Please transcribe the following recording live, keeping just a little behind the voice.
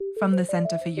From the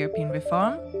Centre for European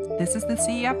Reform, this is the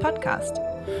CER podcast.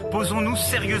 Posons-nous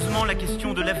sérieusement la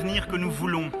question de l'avenir que nous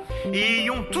voulons et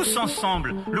ayons tous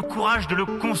ensemble le courage de le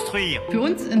construire. Für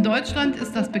uns in Deutschland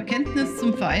ist das Bekenntnis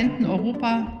zum vereinten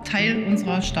Europa Teil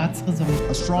unserer Staatsräson.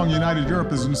 A strong united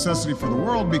Europe is a necessity for the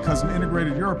world because an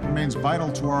integrated Europe remains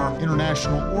vital to our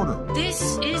international order.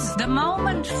 This is the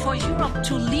moment for Europe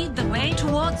to lead the way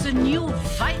towards a new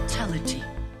vitality.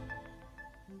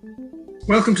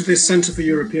 Welcome to this Centre for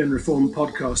European Reform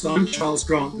podcast. I'm Charles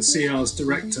Grant, the CER's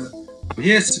director. I'm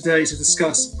here today to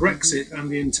discuss Brexit and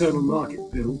the Internal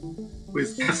Market Bill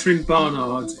with Catherine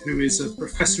Barnard, who is a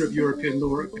Professor of European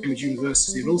Law at Cambridge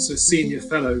University and also Senior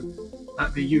Fellow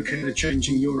at the UK The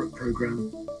Changing Europe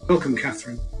programme. Welcome,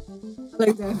 Catherine.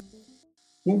 Hello there.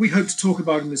 What we hope to talk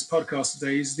about in this podcast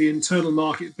today is the Internal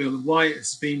Market Bill and why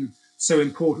it's been so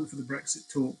important for the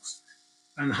Brexit talks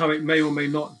and how it may or may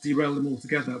not derail them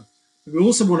altogether. We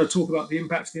also want to talk about the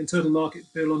impact of the Internal Market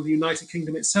Bill on the United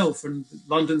Kingdom itself and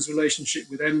London's relationship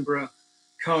with Edinburgh,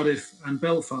 Cardiff and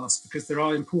Belfast, because there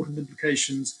are important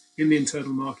implications in the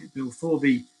Internal Market Bill for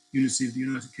the unity of the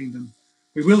United Kingdom.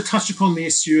 We will touch upon the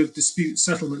issue of dispute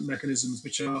settlement mechanisms,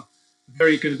 which are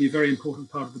going to be a very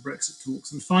important part of the Brexit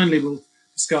talks. And finally, we'll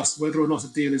discuss whether or not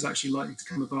a deal is actually likely to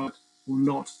come about or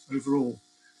not overall.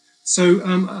 So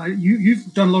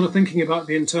you've done a lot of thinking about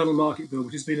the Internal Market Bill,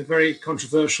 which has been a very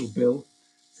controversial bill.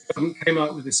 The government came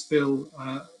out with this bill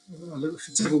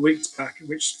several weeks back,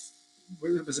 which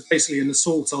was basically an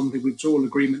assault on the withdrawal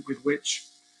agreement with which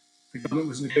the government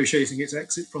was negotiating its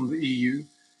exit from the EU.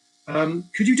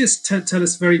 Could you just tell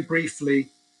us very briefly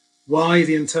why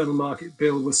the Internal Market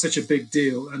Bill was such a big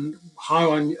deal and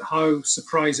how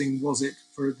surprising was it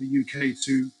for the UK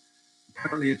to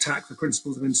apparently attack the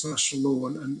principles of international law,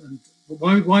 and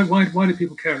why do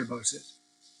people care about it?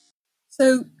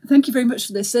 So thank you very much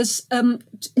for this. There's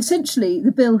essentially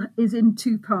the bill is in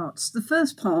two parts. The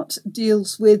first part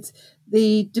deals with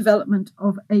the development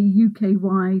of a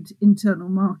UK-wide internal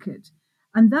market,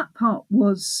 and that part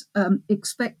was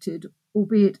expected,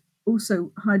 albeit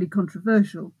also highly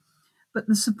controversial. But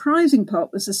the surprising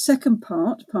part was the second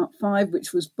part, Part 5,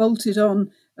 which was bolted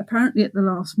on apparently at the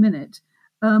last minute,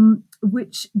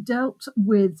 which dealt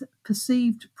with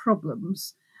perceived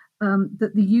problems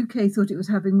that the UK thought it was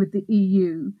having with the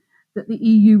EU, that the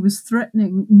EU was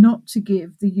threatening not to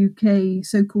give the UK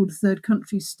so-called third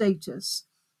country status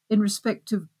in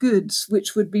respect of goods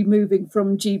which would be moving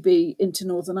from GB into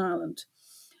Northern Ireland.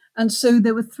 And so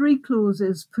there were three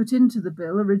clauses put into the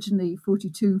bill, originally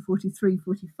 42, 43,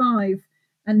 45,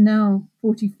 and now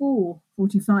 44,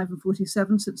 45 and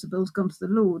 47 since the bill's gone to the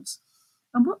Lords.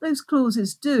 And what those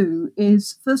clauses do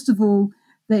is, first of all,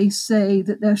 they say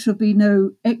that there shall be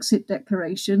no exit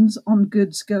declarations on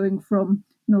goods going from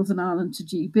Northern Ireland to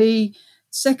GB.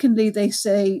 Secondly, they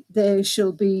say there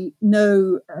shall be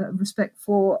no respect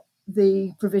for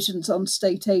the provisions on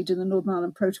state aid in the Northern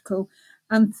Ireland Protocol.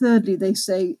 And thirdly, they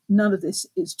say none of this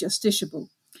is justiciable.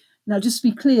 Now, just to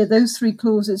be clear, those three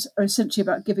clauses are essentially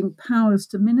about giving powers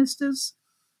to ministers.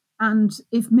 And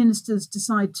if ministers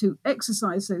decide to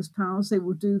exercise those powers, they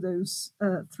will do those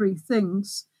three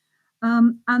things.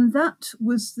 And that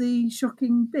was the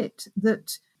shocking bit,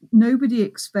 that nobody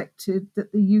expected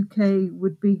that the UK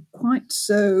would be quite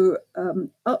so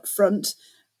upfront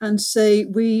and say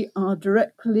we are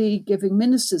directly giving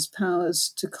ministers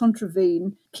powers to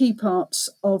contravene key parts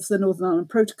of the Northern Ireland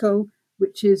Protocol,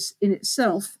 which is in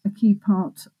itself a key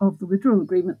part of the withdrawal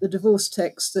agreement, the divorce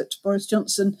text that Boris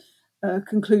Johnson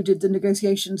concluded the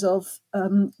negotiations of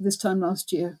this time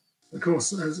last year. Of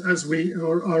course, as we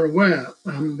are aware,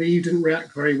 the EU didn't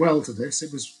react very well to this.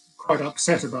 It was quite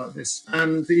upset about this.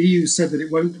 And the EU said that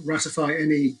it won't ratify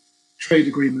any trade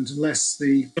agreement unless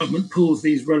the government pulls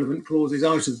these relevant clauses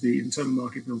out of the Internal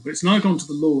Market Bill. But it's now gone to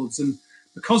the Lords. And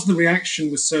because the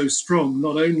reaction was so strong,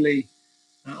 not only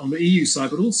on the EU side,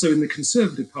 but also in the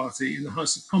Conservative Party in the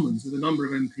House of Commons, with a number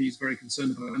of MPs very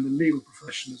concerned about it, and the legal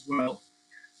profession as well,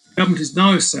 the government is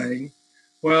now saying,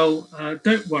 well,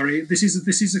 don't worry, this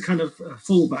is a kind of a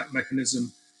fallback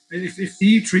mechanism. If the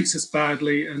EU treats us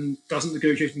badly and doesn't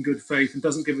negotiate in good faith and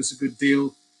doesn't give us a good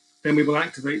deal, then we will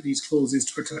activate these clauses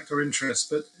to protect our interests.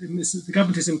 But the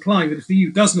government is implying that if the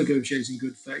EU does negotiate in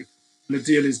good faith and the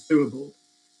deal is doable,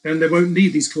 then they won't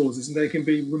need these clauses and they can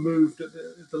be removed at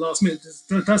the last minute.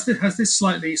 Has this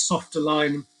slightly softer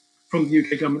line from the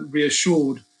UK government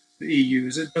reassured the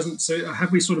EU? So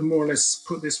have we sort of more or less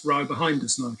put this row behind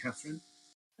us now, Catherine?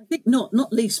 I think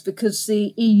not least because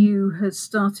the EU has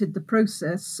started the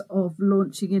process of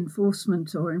launching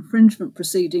enforcement or infringement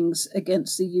proceedings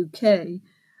against the UK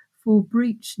for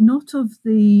breach not of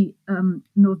the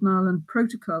Northern Ireland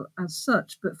Protocol as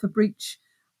such, but for breach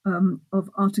of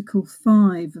Article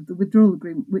 5 of the Withdrawal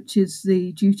Agreement, which is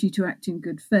the duty to act in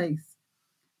good faith.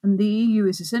 And the EU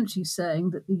is essentially saying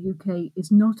that the UK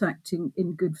is not acting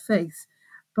in good faith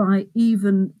by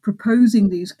even proposing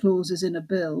these clauses in a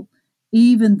bill,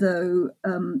 even though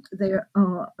they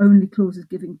are only clauses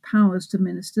giving powers to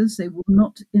ministers. They will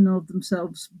not in of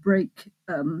themselves break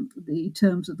the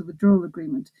terms of the Withdrawal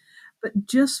Agreement. But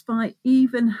just by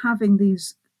even having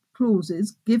these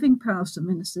clauses giving powers to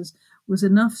ministers was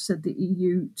enough, said the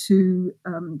EU, to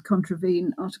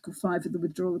contravene Article 5 of the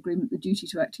Withdrawal Agreement, the duty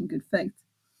to act in good faith.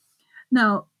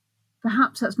 Now,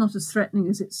 perhaps that's not as threatening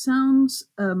as it sounds,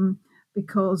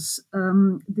 because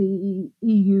the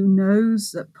EU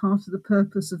knows that part of the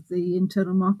purpose of the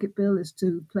Internal Market Bill is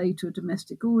to play to a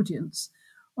domestic audience.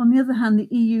 On the other hand,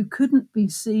 the EU couldn't be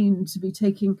seen to be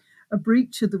taking a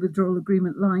breach of the Withdrawal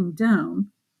Agreement lying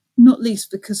down, not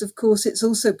least because, of course, it's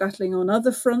also battling on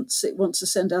other fronts. It wants to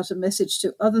send out a message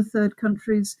to other third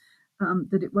countries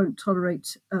that it won't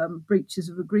tolerate breaches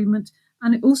of agreement.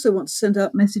 And it also wants to send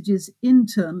out messages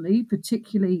internally,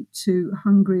 particularly to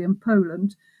Hungary and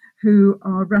Poland, who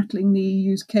are rattling the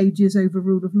EU's cages over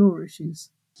rule of law issues.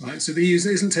 Right, so the EU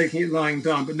isn't taking it lying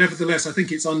down, but nevertheless, I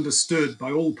think it's understood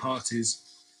by all parties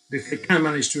that if they can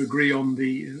manage to agree on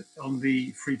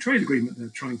the free trade agreement they're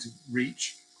trying to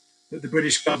reach, that the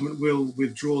British government will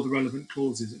withdraw the relevant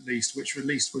clauses at least, which at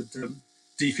least would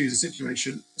defuse the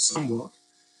situation somewhat.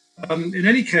 In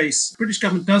any case, the British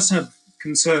government does have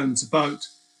concerns about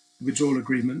the withdrawal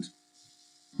agreement.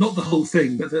 Not the whole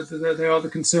thing, but there are the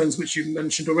concerns which you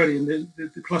mentioned already, and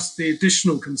plus the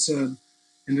additional concern,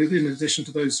 in addition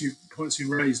to those points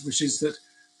you raised, which is that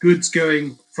goods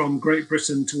going from Great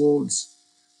Britain towards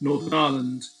Northern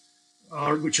Ireland,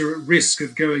 which are at risk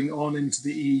of going on into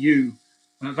the EU,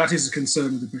 that is a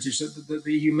concern of the British, that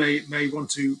the EU may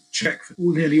want to check for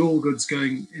nearly all goods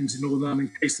going into Northern Ireland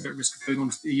in case they're at risk of going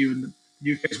on to the EU, and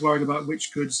the UK is worried about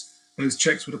which goods those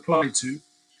checks would apply to.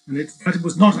 And that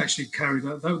was not actually carried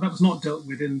out. That was not dealt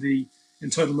with in the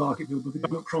Internal Market Bill, but the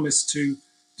government promised to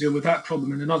deal with that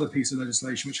problem in another piece of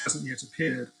legislation, which hasn't yet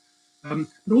appeared. But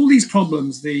all these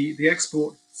problems, the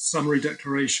export summary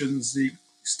declarations, the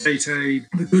state aid,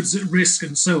 the goods at risk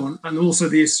and so on, and also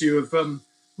the issue of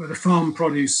whether farm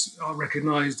produce are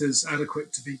recognised as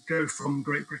adequate to go from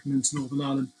Great Britain into Northern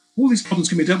Ireland, all these problems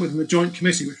can be dealt with in the Joint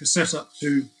Committee, which was set up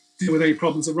to deal with any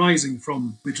problems arising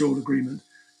from the withdrawal agreement.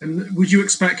 And would you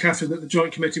expect, Catherine, that the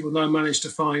Joint Committee will now manage to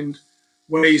find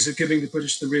ways of giving the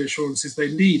British the reassurances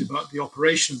they need about the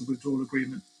operation of the withdrawal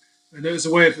agreement? And as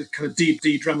a way of kind of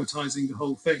de-dramatising the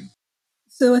whole thing.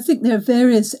 So I think there are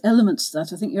various elements to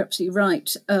that. I think you're absolutely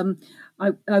right.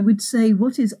 I would say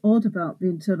what is odd about the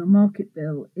Internal Market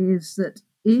Bill is that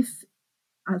if,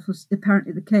 as was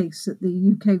apparently the case, that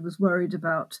the UK was worried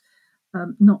about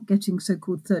not getting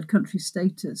so-called third country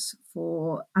status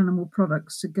for animal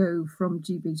products to go from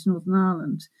GB to Northern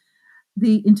Ireland,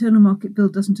 the Internal Market Bill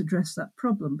doesn't address that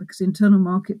problem, because the Internal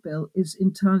Market Bill is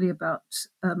entirely about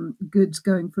goods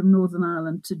going from Northern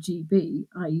Ireland to GB,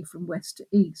 i.e. from west to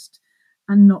east,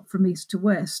 and not from east to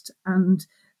west. And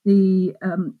the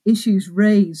issues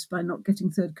raised by not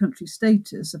getting third country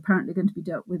status apparently going to be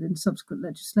dealt with in subsequent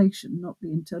legislation, not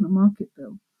the Internal Market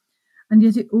Bill. And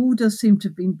yet it all does seem to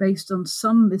have been based on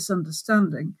some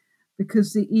misunderstanding,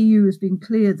 because the EU has been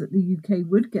clear that the UK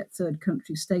would get third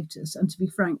country status. And to be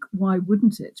frank, why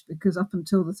wouldn't it? Because up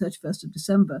until the 31st of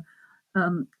December,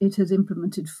 it has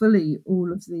implemented fully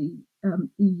all of the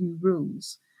EU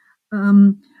rules.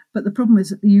 But the problem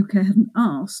is that the UK hadn't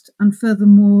asked. And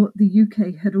furthermore, the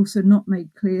UK had also not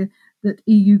made clear that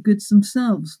EU goods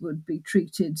themselves would be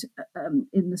treated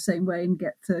in the same way and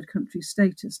get third country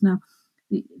status. Now,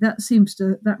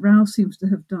 that row seems to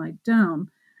have died down.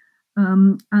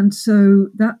 And so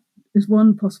that is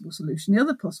one possible solution. The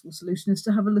other possible solution is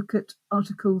to have a look at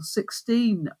Article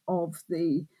 16 of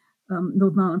the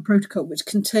Northern Ireland Protocol, which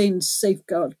contains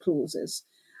safeguard clauses.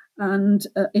 And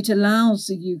it allows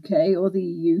the UK or the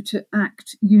EU to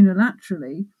act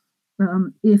unilaterally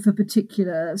if a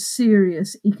particular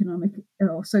serious economic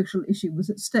or social issue was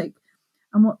at stake.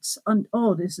 And what's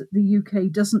odd is that the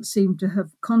UK doesn't seem to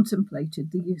have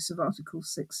contemplated the use of Article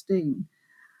 16.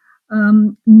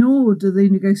 Nor do the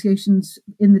negotiations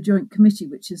in the Joint Committee,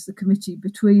 which is the committee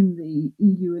between the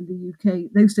EU and the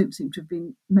UK, those don't seem to have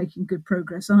been making good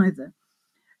progress either.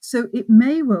 So it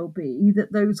may well be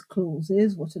that those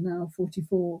clauses, what are now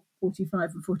 44,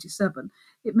 45 and 47,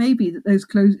 it may be that those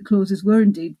clauses were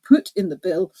indeed put in the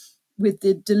bill with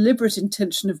the deliberate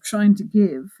intention of trying to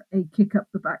give a kick up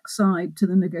the backside to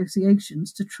the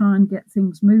negotiations to try and get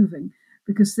things moving,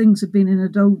 because things have been in a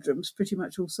doldrums pretty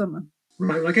much all summer.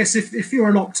 Right. Well, I guess if you're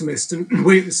an optimist, and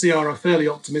we at the CR are fairly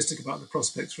optimistic about the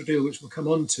prospects for a deal, which we'll come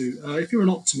on to, if you're an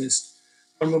optimist,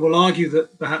 and we'll argue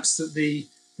that perhaps that the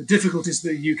difficulties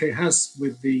that the UK has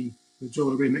with the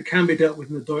withdrawal agreement can be dealt with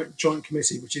in the joint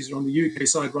committee, which is on the UK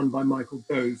side run by Michael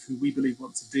Gove, who we believe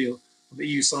wants a deal, on the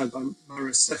EU side by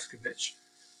Maros Sefcovic.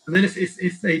 And then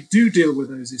if they do deal with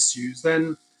those issues,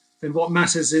 then what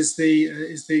matters is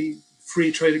the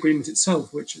free trade agreement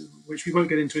itself, which we won't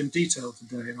get into in detail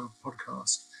today in our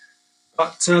podcast.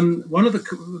 But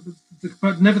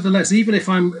but nevertheless, even if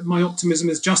my optimism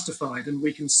is justified, and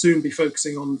we can soon be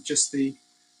focusing on just the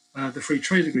free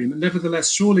trade agreement,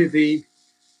 nevertheless, surely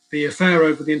the affair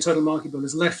over the internal market bill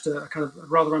has left a kind of a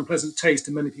rather unpleasant taste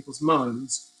in many people's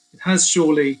minds. It has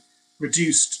surely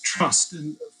reduced trust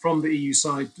from the EU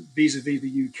side vis-a-vis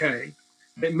the UK.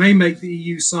 It may make the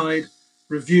EU side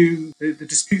review the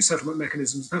dispute settlement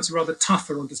mechanisms, perhaps rather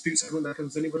tougher on dispute settlement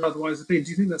mechanisms than it would otherwise have been. Do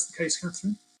you think that's the case,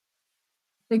 Catherine?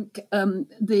 I think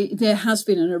there has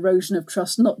been an erosion of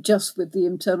trust, not just with the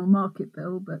internal market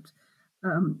bill, but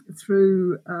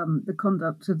through the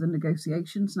conduct of the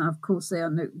negotiations. Now, of course, they are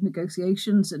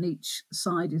negotiations and each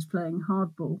side is playing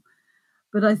hardball.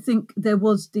 But I think there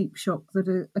was deep shock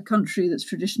that a country that's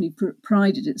traditionally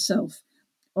prided itself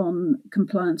on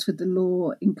compliance with the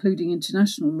law, including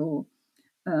international law,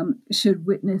 should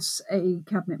witness a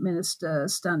cabinet minister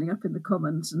standing up in the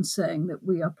Commons and saying that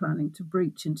we are planning to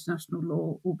breach international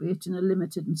law, albeit in a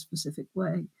limited and specific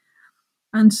way.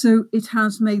 And so it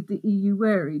has made the EU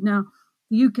wary. Now,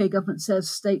 the UK government says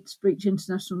states breach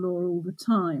international law all the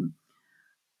time.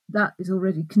 That is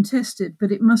already contested,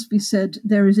 but it must be said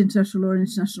there is international law and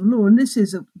international law. And this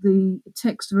is the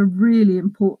text of a really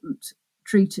important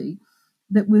treaty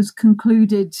that was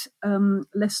concluded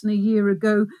less than a year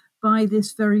ago by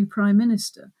this very Prime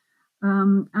Minister.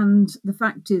 And the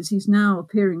fact is he's now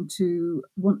appearing to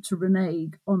want to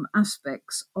renege on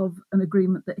aspects of an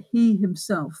agreement that he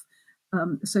himself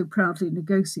so proudly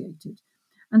negotiated.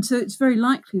 And so it's very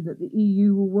likely that the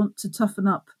EU will want to toughen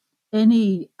up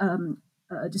any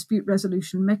dispute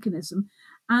resolution mechanism,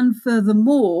 and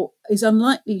furthermore is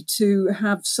unlikely to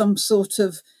have some sort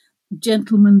of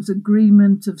gentleman's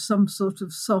agreement of some sort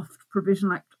of soft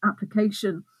provisional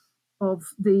application of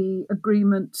the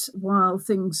agreement while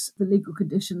the legal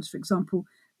conditions, for example,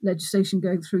 legislation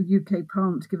going through UK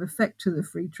Parliament to give effect to the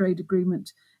free trade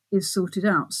agreement, is sorted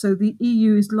out. So the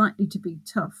EU is likely to be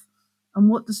tough. And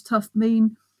what does tough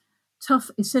mean?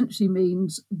 Tough essentially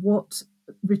means what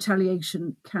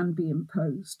retaliation can be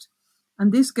imposed.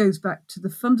 And this goes back to the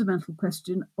fundamental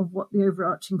question of what the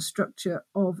overarching structure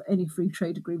of any free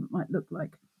trade agreement might look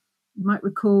like. You might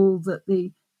recall that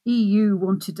the EU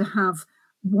wanted to have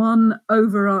one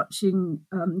overarching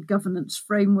governance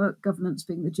framework, governance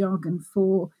being the jargon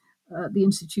for the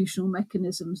institutional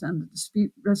mechanisms and the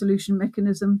dispute resolution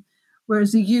mechanism,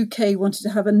 whereas the UK wanted to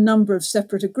have a number of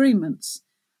separate agreements.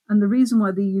 And the reason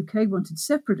why the UK wanted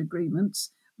separate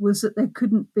agreements was that there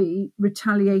couldn't be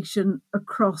retaliation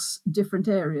across different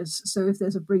areas. So if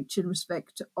there's a breach in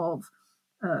respect of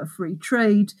free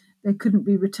trade, there couldn't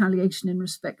be retaliation in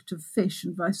respect of fish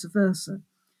and vice versa.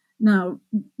 Now,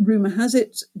 rumour has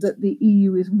it that the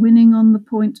EU is winning on the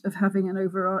point of having an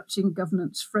overarching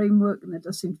governance framework, and there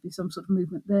does seem to be some sort of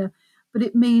movement there. But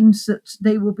it means that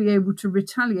they will be able to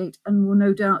retaliate and will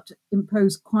no doubt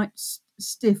impose quite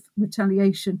stiff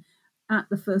retaliation at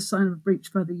the first sign of a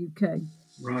breach by the UK.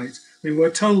 Right. I mean, we're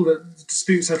told that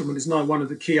dispute settlement is now one of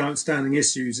the key outstanding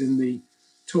issues in the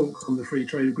talks on the free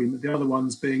trade agreement, the other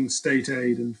ones being state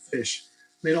aid and fish.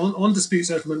 I mean, on dispute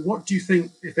settlement, what do you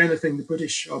think, if anything, the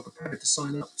British are prepared to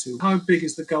sign up to? How big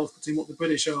is the gulf between what the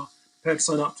British are prepared to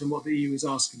sign up to and what the EU is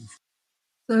asking for?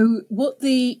 So what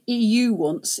the EU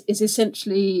wants is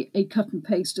essentially a cut and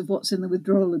paste of what's in the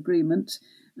withdrawal agreement.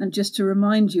 And just to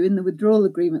remind you, in the withdrawal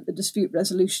agreement, the dispute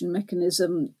resolution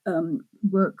mechanism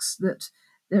works that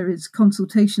there is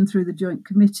consultation through the joint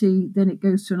committee, then it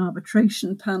goes to an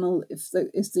arbitration panel if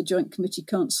the joint committee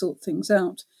can't sort things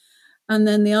out. And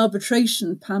then the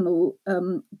arbitration panel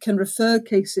can refer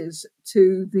cases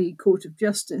to the Court of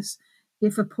Justice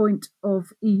if a point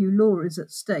of EU law is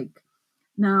at stake.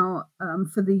 Now,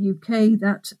 for the UK,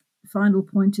 that final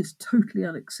point is totally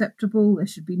unacceptable. There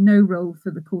should be no role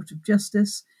for the Court of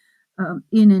Justice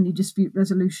in any dispute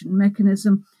resolution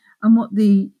mechanism. And what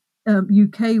the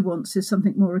UK wants is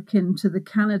something more akin to the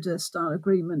Canada-style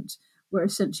agreement, where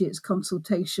essentially it's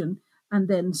consultation and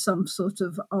then some sort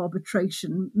of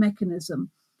arbitration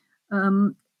mechanism.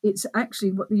 it's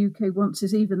actually what the UK wants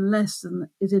is even less than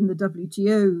is in the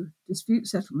WTO dispute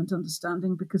settlement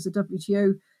understanding, because the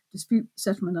WTO dispute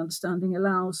settlement understanding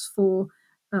allows for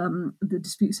the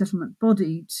dispute settlement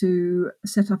body to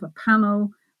set up a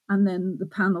panel, and then the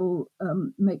panel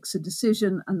makes a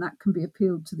decision, and that can be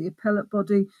appealed to the appellate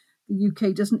body. The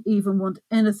UK doesn't even want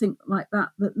anything like that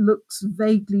looks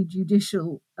vaguely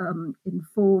judicial in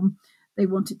form. They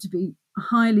want it to be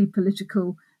highly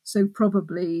political. So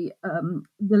probably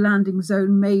the landing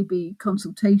zone may be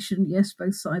consultation. Yes,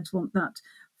 both sides want that,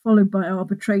 followed by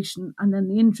arbitration. And then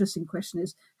the interesting question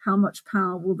is, how much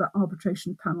power will that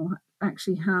arbitration panel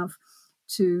actually have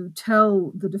to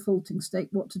tell the defaulting state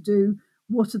what to do?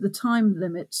 What are the time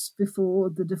limits before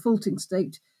the defaulting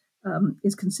state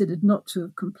is considered not to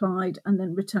have complied, and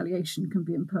then retaliation can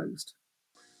be imposed?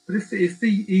 But if the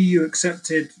EU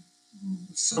accepted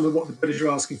some of what the British are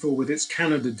asking for with its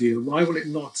Canada deal, why will it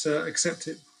not accept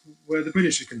it where the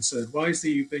British are concerned? Why is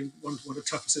the EU want a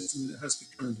tougher system than it has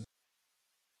for Canada?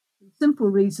 Simple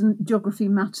reason: geography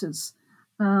matters.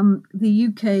 The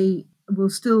UK will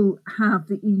still have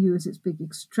the EU as its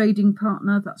biggest trading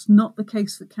partner. That's not the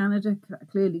case for Canada.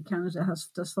 Clearly, Canada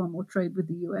does far more trade with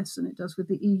the US than it does with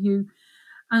the EU.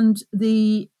 And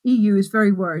the EU is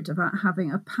very worried about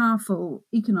having a powerful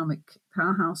economic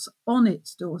powerhouse on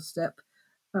its doorstep,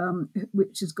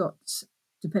 which has got,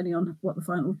 depending on what the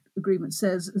final agreement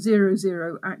says,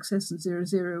 0-0 access, and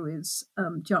 0-0 is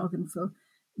jargon for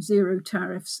zero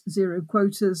tariffs, zero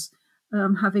quotas,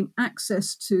 having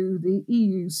access to the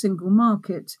EU single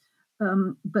market,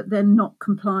 but then not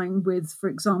complying with, for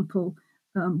example,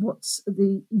 what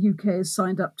the UK has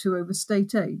signed up to over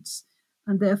state aids.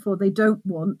 And therefore, they don't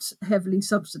want heavily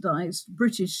subsidised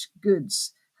British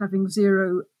goods having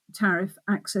zero tariff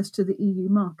access to the EU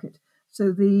market.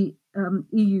 So the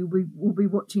EU will be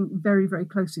watching very, very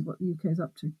closely what the UK is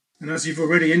up to. And as you've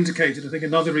already indicated, I think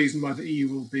another reason why the EU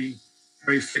will be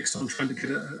very fixed on trying to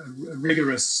get a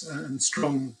rigorous and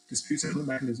strong dispute settlement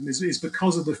mechanism is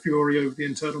because of the fury over the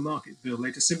internal market bill.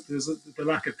 They just simply, there's the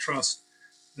lack of trust.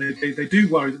 They do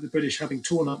worry that the British, having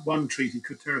torn up one treaty,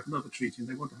 could tear up another treaty, and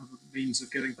they want to have a means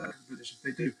of getting back to the British if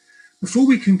they do. Before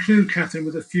we conclude, Catherine,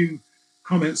 with a few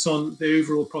comments on the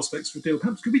overall prospects for a deal,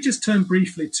 perhaps could we just turn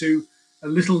briefly to a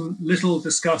little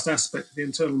discussed aspect of the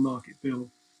internal market bill,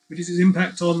 which is its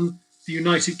impact on the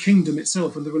United Kingdom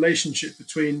itself and the relationship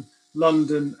between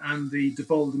London and the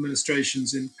devolved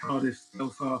administrations in Cardiff,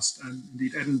 Belfast, and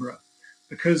indeed Edinburgh,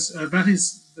 because that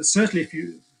is certainly, if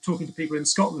you're talking to people in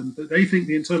Scotland, that they think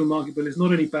the internal market bill is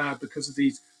not only bad because of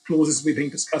these clauses we've been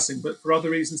discussing, but for other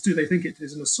reasons too. They think it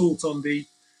is an assault on the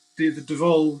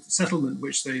devolved settlement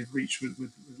which they've reached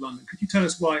with London. Could you tell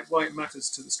us why it matters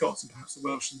to the Scots and perhaps the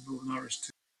Welsh and Northern Irish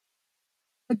too?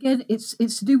 Again, it's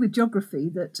to do with geography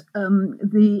that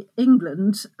the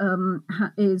England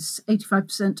is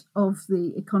 85% of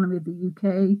the economy of the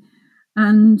UK,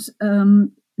 and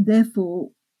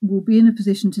therefore will be in a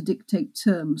position to dictate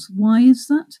terms. Why is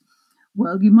that?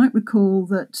 Well, you might recall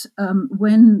that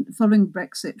when following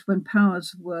Brexit, when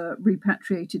powers were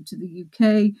repatriated to the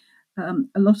UK,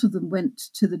 a lot of them went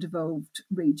to the devolved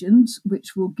regions,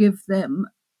 which will give them,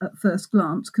 at first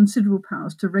glance, considerable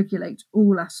powers to regulate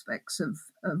all aspects of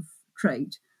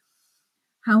trade.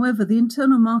 However, the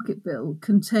Internal Market Bill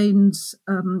contains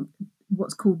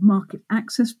what's called market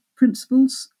access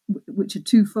principles, which are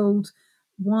twofold.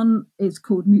 One is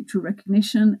called mutual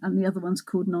recognition, and the other one's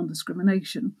called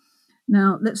non-discrimination.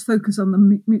 Now, let's focus on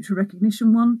the mutual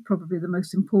recognition one, probably the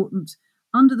most important.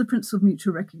 Under the principle of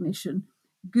mutual recognition,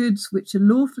 goods which are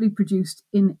lawfully produced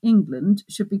in England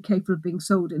should be capable of being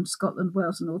sold in Scotland,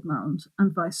 Wales, and Northern Ireland,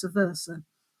 and vice versa.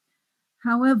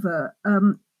 However,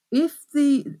 if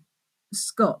the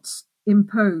Scots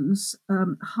impose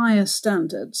higher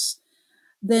standards,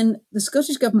 then the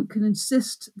Scottish Government can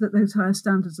insist that those higher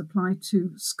standards apply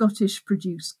to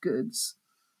Scottish-produced goods.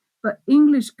 But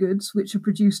English goods which are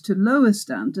produced to lower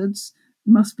standards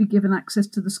must be given access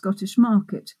to the Scottish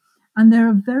market. And there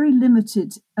are very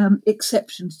limited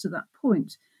exceptions to that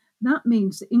point. That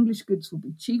means that English goods will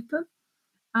be cheaper,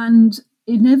 and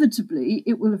inevitably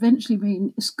it will eventually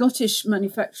mean Scottish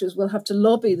manufacturers will have to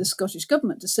lobby the Scottish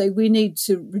Government to say we need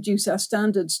to reduce our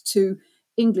standards to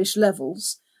English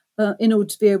levels in order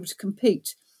to be able to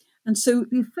compete. And so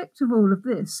the effect of all of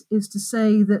this is to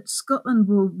say that Scotland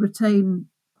will retain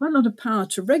quite a lot of power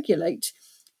to regulate,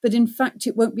 but in fact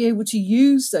it won't be able to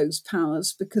use those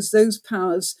powers because those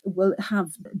powers will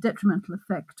have a detrimental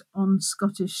effect on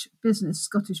Scottish business,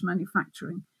 Scottish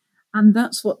manufacturing. And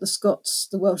that's what the Scots,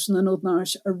 the Welsh and the Northern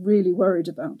Irish are really worried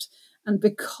about. And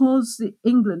because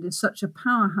England is such a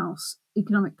powerhouse,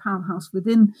 economic powerhouse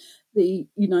within the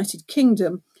United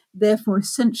Kingdom, Therefore,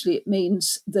 essentially, it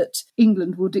means that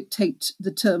England will dictate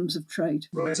the terms of trade.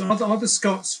 Right. So are the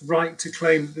Scots right to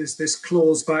claim that this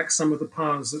claws back some of the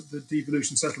powers that the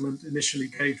devolution settlement initially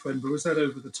gave to Edinburgh? Was that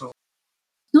over the top?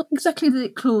 Not exactly that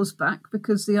it claws back,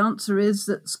 because the answer is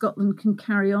that Scotland can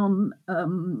carry on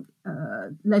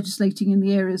legislating in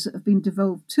the areas that have been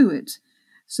devolved to it.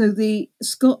 So the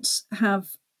Scots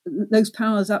have those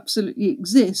powers absolutely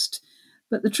exist.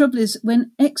 But the trouble is,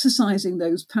 when exercising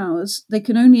those powers, they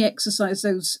can only exercise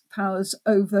those powers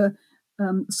over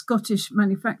Scottish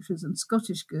manufacturers and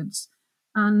Scottish goods.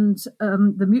 And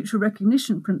the mutual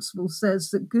recognition principle says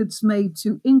that goods made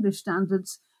to English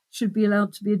standards should be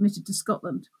allowed to be admitted to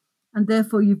Scotland. And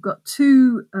therefore, you've got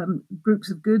two groups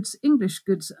of goods, English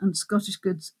goods and Scottish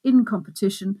goods, in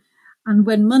competition. And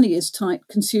when money is tight,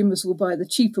 consumers will buy the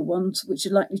cheaper ones, which are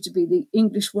likely to be the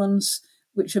English ones,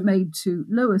 which are made to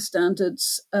lower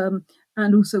standards,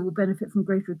 and also will benefit from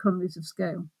greater economies of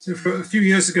scale. So for a few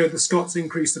years ago, the Scots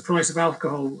increased the price of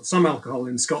alcohol, some alcohol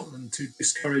in Scotland, to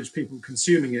discourage people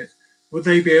consuming it. Would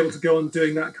they be able to go on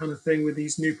doing that kind of thing with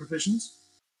these new provisions?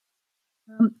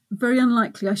 Very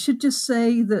unlikely. I should just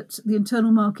say that the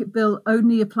Internal Market Bill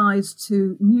only applies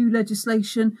to new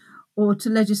legislation or to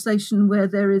legislation where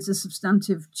there is a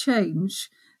substantive change.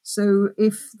 So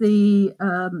if the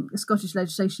Scottish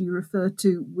legislation you refer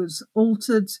to was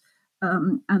altered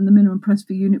and the minimum price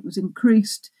per unit was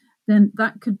increased, then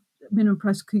that minimum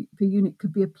price per unit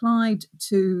could be applied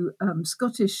to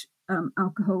Scottish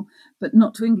alcohol, but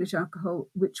not to English alcohol,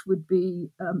 which would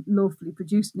be lawfully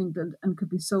produced in England and could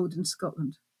be sold in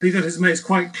Scotland. I think that has made it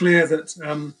quite clear that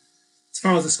as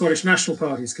far as the Scottish National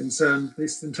Party is concerned,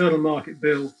 this Internal Market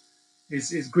Bill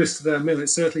is grist to their mill. It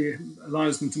certainly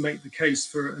allows them to make the case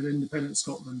for an independent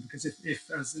Scotland, because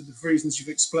if as the reasons you've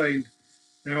explained,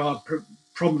 there are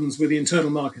problems with the internal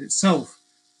market itself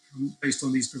based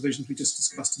on these provisions we just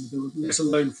discussed in the bill, let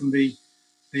alone from the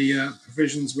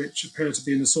provisions which appear to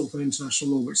be an assault on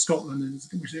international law, which Scotland,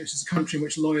 which is a country in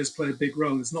which lawyers play a big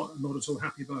role, is not at all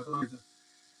happy about either.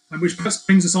 And which perhaps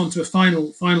brings us on to a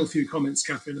final few comments,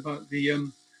 Catherine, about the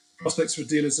prospects for a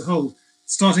deal as a whole.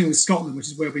 Starting with Scotland, which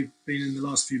is where we've been in the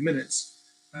last few minutes.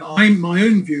 My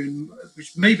own view,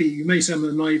 which maybe you may say I'm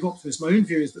a naive optimist, my own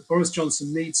view is that Boris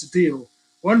Johnson needs a deal.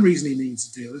 One reason he needs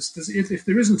a deal is if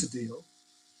there isn't a deal,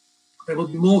 there will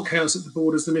be more chaos at the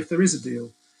borders than if there is a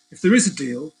deal. If there is a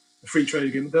deal, a free trade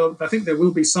agreement, I think there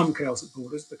will be some chaos at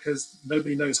borders because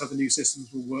nobody knows how the new systems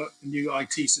will work. The new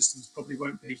IT systems probably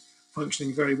won't be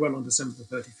functioning very well on December the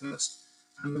 31st.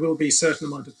 And there will be a certain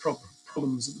amount of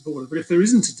problems at the border. But if there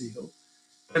isn't a deal,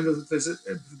 then there'll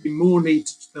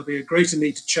be a greater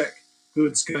need to check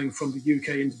goods going from the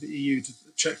UK into the EU, to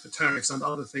check for tariffs and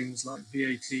other things like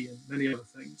VAT and many other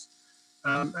things.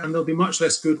 And there'll be much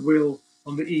less goodwill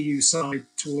on the EU side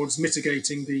towards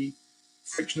mitigating the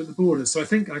friction at the borders. So I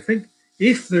think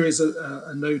if there is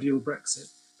a no-deal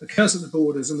Brexit, the chaos at the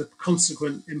borders and the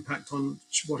consequent impact on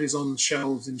what is on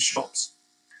shelves in shops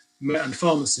and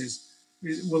pharmacies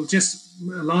will just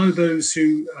allow those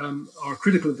who are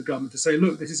critical of the government to say,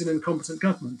 look, this is an incompetent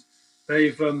government.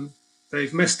 They've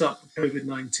messed up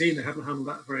COVID-19. They haven't handled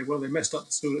that very well. They messed up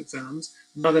the school exams.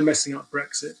 Now they're messing up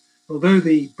Brexit. Although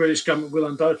the British government will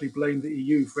undoubtedly blame the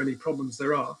EU for any problems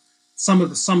there are, some of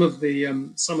the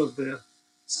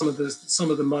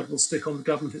mud will stick on the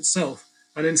government itself.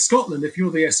 And in Scotland, if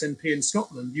you're the SNP in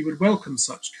Scotland, you would welcome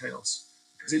such chaos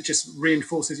because it just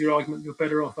reinforces your argument you're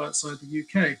better off outside the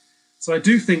UK. So I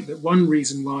do think that one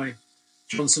reason why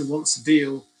Johnson wants a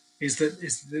deal is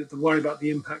the worry about the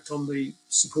impact on the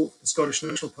support for the Scottish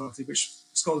National Party, which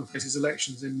Scotland faces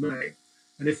elections in May.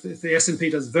 And if the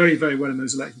SNP does very, very well in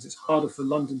those elections, it's harder for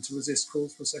London to resist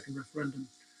calls for a second referendum.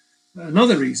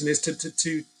 Another reason is to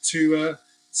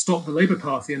stop the Labour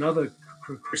Party and other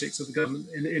critics of the government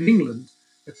in England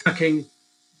attacking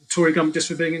the Tory government just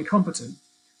for being incompetent.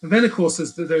 And then, of course,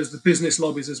 there's the business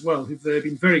lobbies as well, they've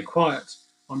been very quiet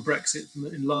on Brexit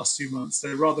in the last few months.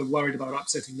 They're rather worried about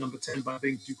upsetting Number 10 by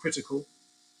being too critical.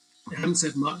 They haven't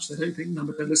said much. They don't think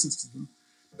Number 10 listens to them.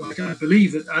 But I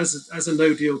believe that as a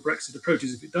no-deal Brexit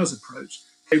approaches, if it does approach,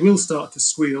 they will start to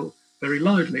squeal very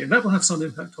loudly. And that will have some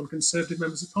impact on Conservative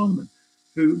members of Parliament,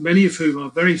 many of whom are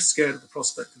very scared of the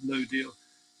prospect of no deal.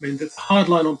 I mean, the hard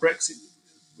line on Brexit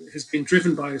has been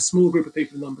driven by a small group of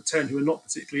people in Number 10 who are not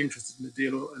particularly interested in a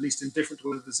deal, or at least indifferent to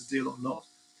whether there's a deal or not.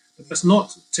 But that's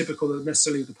not typical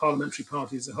necessarily of the parliamentary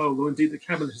party as a whole, or indeed the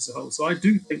cabinet as a whole. So I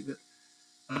do think that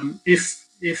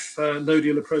if no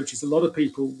deal approaches, a lot of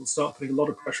people will start putting a lot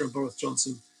of pressure on Boris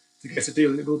Johnson to get a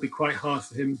deal, and it will be quite hard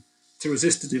for him to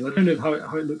resist a deal. I don't know how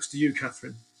it looks to you,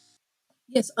 Catherine.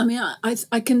 Yes, I mean,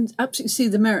 I can absolutely see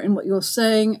the merit in what you're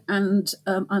saying, and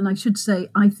I should say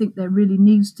I think there really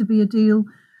needs to be a deal,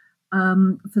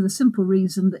 for the simple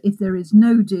reason that if there is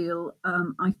no deal,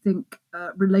 I think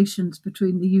relations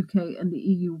between the UK and the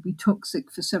EU will be toxic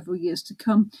for several years to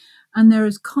come, and there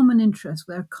is common interest,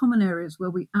 there are common areas where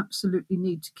we absolutely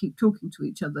need to keep talking to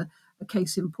each other. A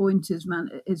case in point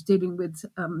is dealing with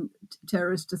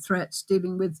terrorist threats,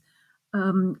 dealing with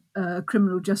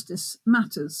criminal justice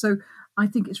matters. So I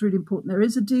think it's really important there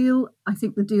is a deal. I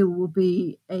think the deal will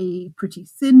be a pretty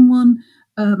thin one,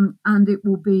 and it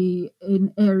will be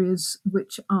in areas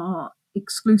which are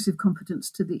exclusive competence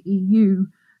to the EU,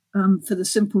 for the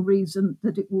simple reason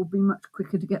that it will be much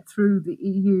quicker to get through the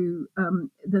EU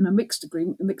than a mixed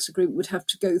agreement. The mixed agreement would have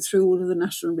to go through all of the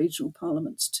national and regional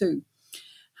parliaments too.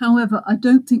 However, I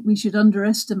don't think we should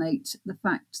underestimate the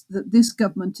fact that this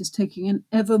government is taking an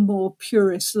ever more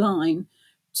purist line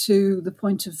to the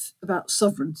point of about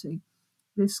sovereignty.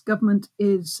 This government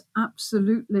is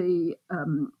absolutely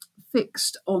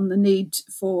fixed on the need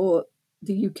for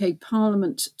the UK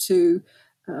Parliament to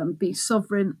be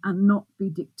sovereign and not be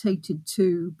dictated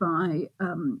to by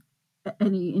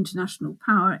any international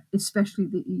power, especially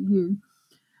the EU.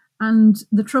 And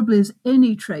the trouble is,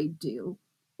 any trade deal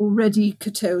already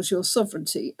curtails your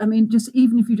sovereignty. I mean, just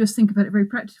even if you just think about it very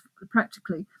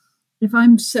practically, if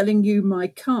I'm selling you my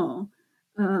car,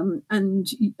 and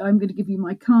I'm going to give you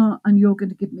my car and you're going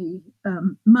to give me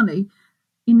money,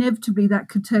 inevitably that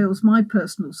curtails my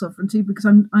personal sovereignty because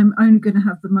I'm only going to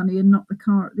have the money and not the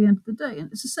car at the end of the day.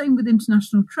 And it's the same with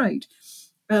international trade.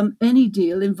 Any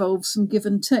deal involves some give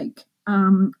and take,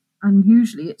 and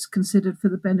usually it's considered for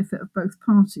the benefit of both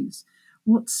parties.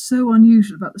 What's so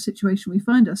unusual about the situation we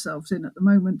find ourselves in at the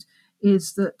moment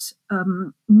is that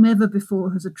never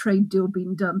before has a trade deal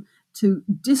been done to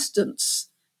distance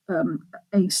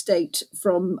a state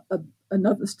from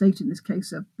another state, in this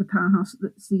case, the powerhouse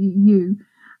that's the EU.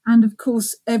 And of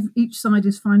course, each side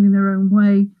is finding their own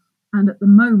way. And at the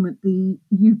moment, the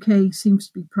UK seems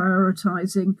to be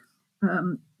prioritising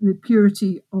the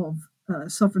purity of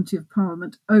sovereignty of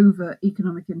Parliament over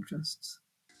economic interests.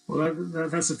 Well,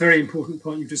 that's a very important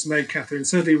point you've just made, Catherine. It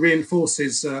certainly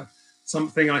reinforces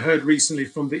something I heard recently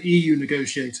from the EU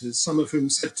negotiators, some of whom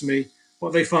said to me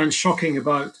what they find shocking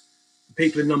about the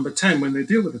people in Number 10 when they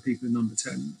deal with the people in Number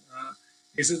 10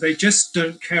 is that they just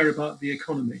don't care about the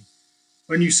economy.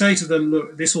 When you say to them,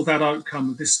 look, this or that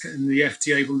outcome, this in the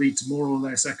FTA will lead to more or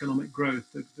less economic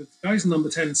growth, the guys in Number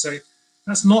 10 say,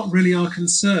 that's not really our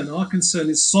concern. Our concern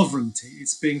is sovereignty.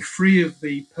 It's being free of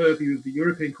the purview of the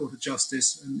European Court of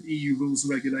Justice and EU rules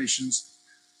and regulations.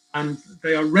 And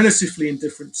they are relatively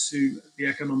indifferent to the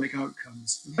economic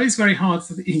outcomes. That is very hard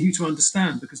for the EU to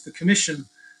understand because the Commission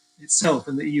itself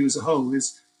and the EU as a whole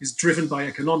is driven by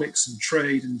economics and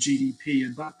trade and GDP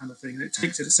and that kind of thing. And it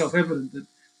takes it as self-evident that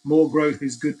more growth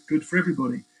is good for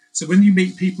everybody. So when you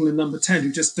meet people in Number 10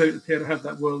 who just don't appear to have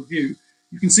that worldview,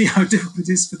 you can see how difficult it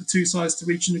is for the two sides to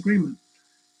reach an agreement.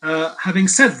 Having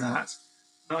said that,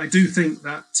 I do think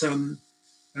that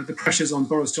the pressures on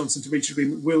Boris Johnson to reach an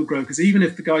agreement will grow, because even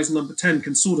if the guys in Number 10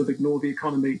 can sort of ignore the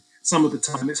economy some of the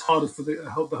time, it's harder for the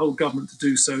whole government to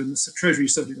do so, and the Treasury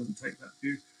certainly doesn't take that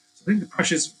view. So I think the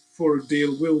pressures for a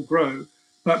deal will grow.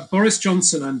 But Boris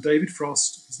Johnson and David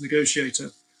Frost, his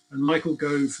negotiator, and Michael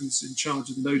Gove, who's in charge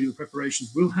of the no-deal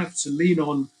preparations, will have to lean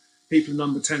on people in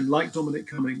Number 10, like Dominic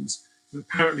Cummings, who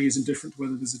apparently is indifferent to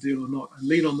whether there's a deal or not, and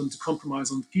lean on them to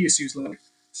compromise on key issues like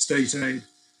state aid.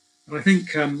 And I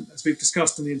think, as we've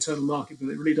discussed in the internal market bill,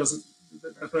 it really doesn't,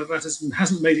 that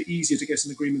hasn't made it easier to get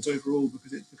an agreement overall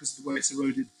because of the way it's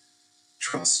eroded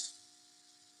trust.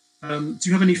 Do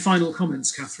you have any final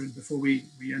comments, Catherine, before we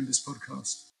end this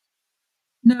podcast?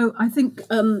 No, I think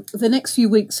the next few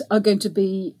weeks are going to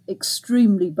be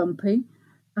extremely bumpy.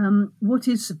 What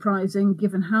is surprising,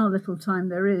 given how little time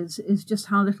there is just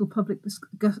how little public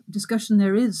discussion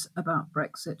there is about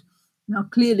Brexit. Now,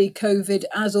 clearly, COVID,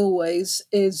 as always,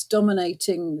 is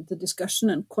dominating the discussion,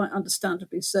 and quite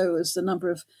understandably so, as the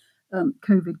number of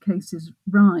COVID cases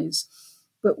rise.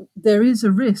 But there is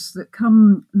a risk that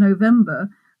come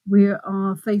November, we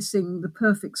are facing the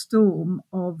perfect storm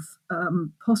of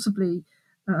possibly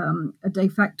a de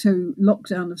facto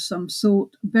lockdown of some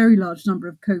sort, very large number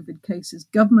of COVID cases,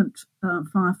 government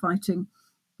firefighting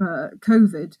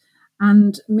COVID,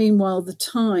 and meanwhile the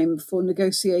time for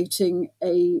negotiating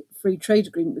a free trade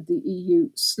agreement with the EU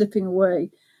slipping away,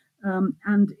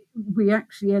 and we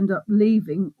actually end up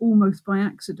leaving almost by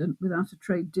accident without a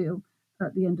trade deal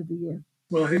at the end of the year.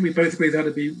 Well, I think we both agree that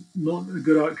would be not a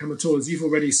good outcome at all. As you've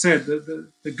already said,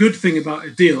 the good thing about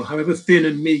a deal, however thin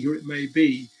and meagre it may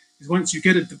be, is once you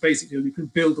get a basic deal, you can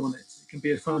build on it. It can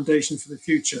be a foundation for the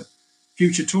future.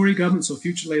 Future Tory governments or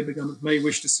future Labour governments may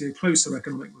wish to see a closer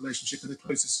economic relationship and a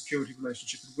closer security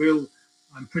relationship, and will,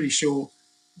 I'm pretty sure,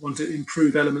 want to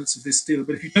improve elements of this deal.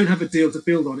 But if you don't have a deal to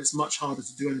build on, it's much harder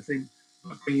to do anything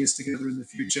about bringing us together in the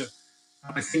future.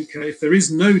 I think if there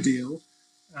is no deal,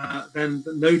 then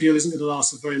the no deal isn't going to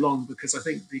last for very long, because I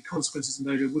think the consequences of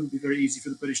no deal wouldn't be very easy for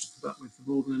the British to put up with for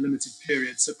more than a limited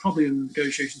period. So probably the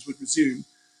negotiations would resume.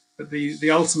 But the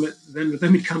ultimate, then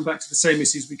we'd come back to the same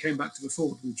issues we came back to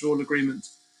before: the withdrawal agreement,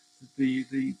 the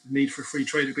need for a free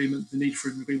trade agreement, the need for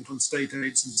an agreement on state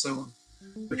aids, and so on.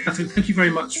 But Catherine, thank you very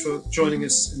much for joining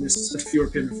us in this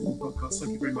European Reform podcast.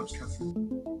 Thank you very much, Catherine.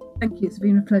 Thank you. It's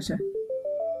been a pleasure.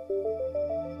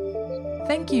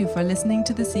 Thank you for listening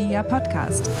to the CER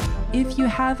podcast. If you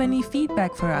have any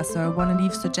feedback for us or want to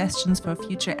leave suggestions for a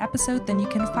future episode, then you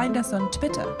can find us on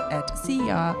Twitter at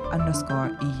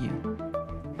CER_EU.